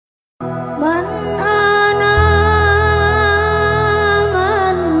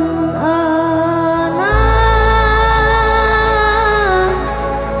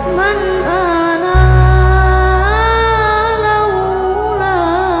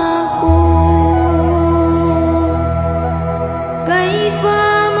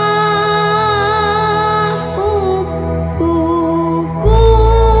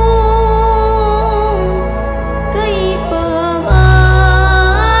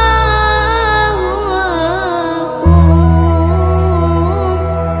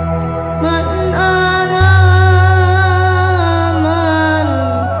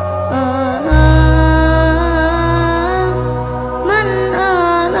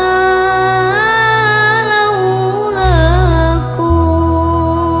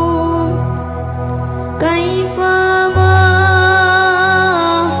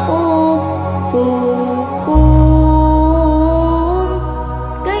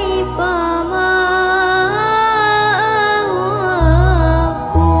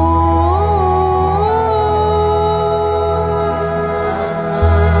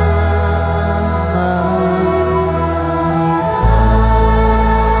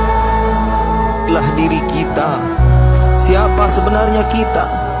siapa sebenarnya kita.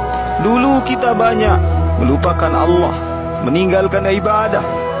 Dulu kita banyak melupakan Allah, meninggalkan ibadah,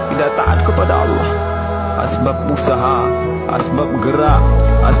 tidak taat kepada Allah. Asbab usaha, asbab gerak,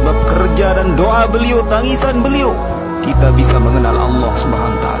 asbab kerja dan doa beliau, tangisan beliau, kita bisa mengenal Allah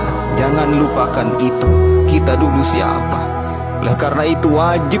Subhanahu wa ta'ala. Jangan lupakan itu, kita dulu siapa. Oleh karena itu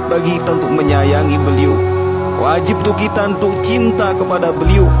wajib bagi kita untuk menyayangi beliau, wajib untuk kita untuk cinta kepada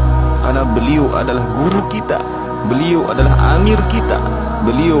beliau, karena beliau adalah guru kita, beliau adalah amir kita,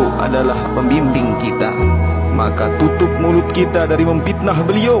 beliau adalah pembimbing kita. Maka tutup mulut kita dari memfitnah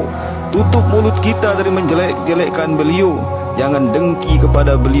beliau, tutup mulut kita dari menjelek-jelekkan beliau. Jangan dengki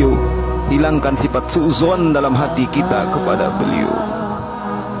kepada beliau, hilangkan sifat suuzon dalam hati kita kepada beliau.